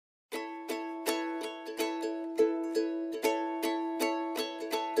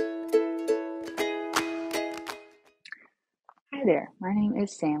Hi there, my name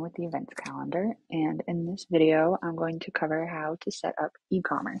is Sam with the Events Calendar, and in this video, I'm going to cover how to set up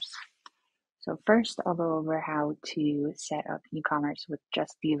e-commerce. So first, I'll go over how to set up e-commerce with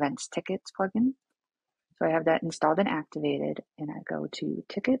just the Events Tickets plugin. So I have that installed and activated, and I go to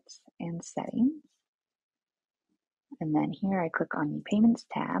Tickets and Settings. And then here I click on the Payments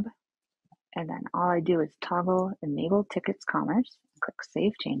tab, and then all I do is toggle Enable Tickets Commerce, click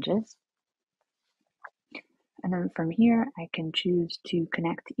Save Changes. And then from here, I can choose to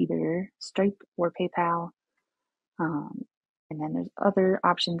connect either Stripe or PayPal. And then there's other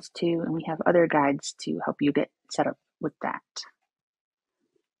options too, and we have other guides to help you get set up with that.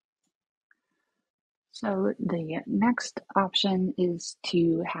 So the next option is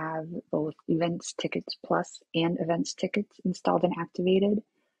to have both Events Tickets Plus and Events Tickets installed and activated.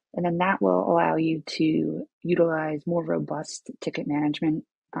 And then that will allow you to utilize more robust ticket management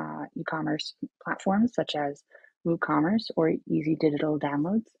e-commerce platforms such as WooCommerce or Easy Digital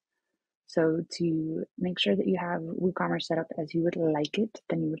Downloads. So to make sure that you have WooCommerce set up as you would like it,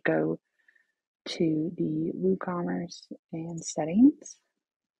 then you would go to the WooCommerce and Settings,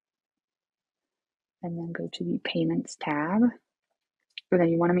 and then go to the Payments tab. And then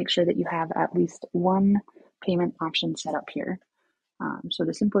you want to make sure that you have at least one payment option set up here. So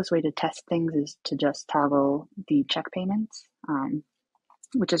the simplest way to test things is to just toggle the check payments,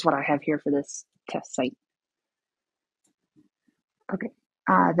 which is what I have here for this test site. Okay,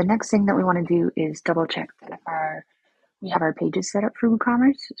 the next thing that we want to do is double check that we have our pages set up for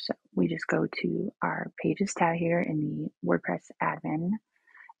WooCommerce. So we just go to our Pages tab here in the WordPress admin,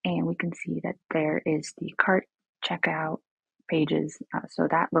 and we can see that there is the cart, checkout, pages. So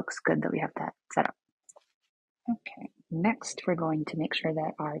that looks good that we have that set up. Okay, next we're going to make sure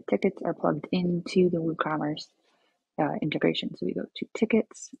that our tickets are plugged into the WooCommerce integration. So we go to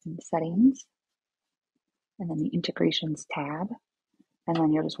Tickets and Settings, and then the Integrations tab. And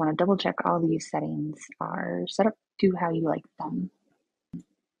then you'll just want to double check all these settings are set up to how you like them.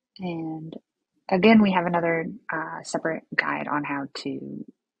 And again, we have another separate guide on how to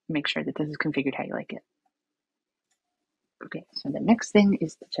make sure that this is configured how you like it. Okay, so the next thing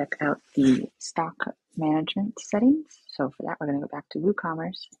is to check out the stock management settings. So for that, we're going to go back to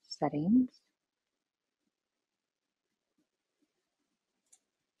WooCommerce settings.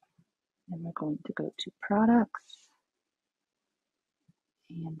 And we're going to go to products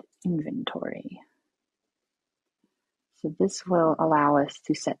and inventory. So this will allow us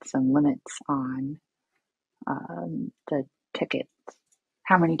to set some limits on the tickets,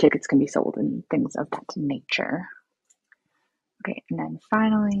 how many tickets can be sold and things of that nature. Okay, and then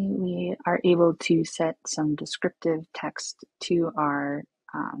finally, we are able to set some descriptive text to our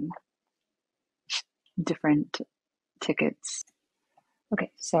different tickets. Okay,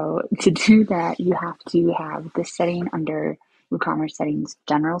 so to do that, you have to have this setting under WooCommerce settings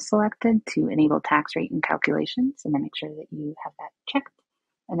general selected to enable tax rate and calculations, and then make sure that you have that checked,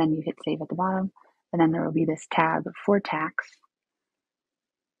 and then you hit save at the bottom, and then there will be this tab for tax,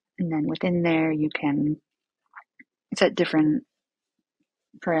 and then within there you can set different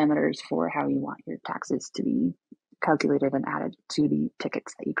parameters for how you want your taxes to be calculated and added to the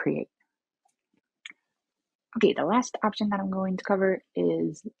tickets that you create. Okay, the last option that I'm going to cover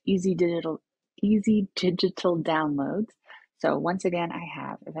is easy digital downloads. So once again, I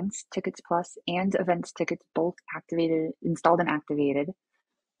have Events Tickets Plus and Events Tickets both installed and activated.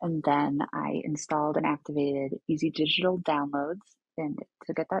 And then I installed and activated Easy Digital Downloads. And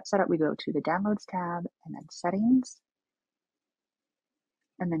to get that set up, we go to the Downloads tab and then Settings.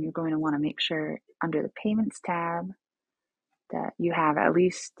 And then you're going to want to make sure under the Payments tab that you have at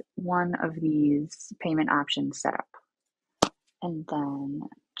least one of these payment options set up. And then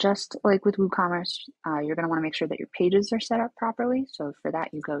just like with WooCommerce, you're going to want to make sure that your pages are set up properly. So for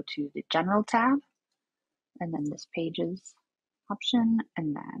that, you go to the General tab and then this Pages option,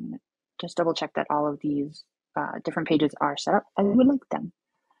 and then just double check that all of these different pages are set up as you would like them.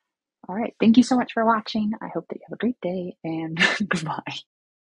 All right, thank you so much for watching. I hope that you have a great day, and goodbye.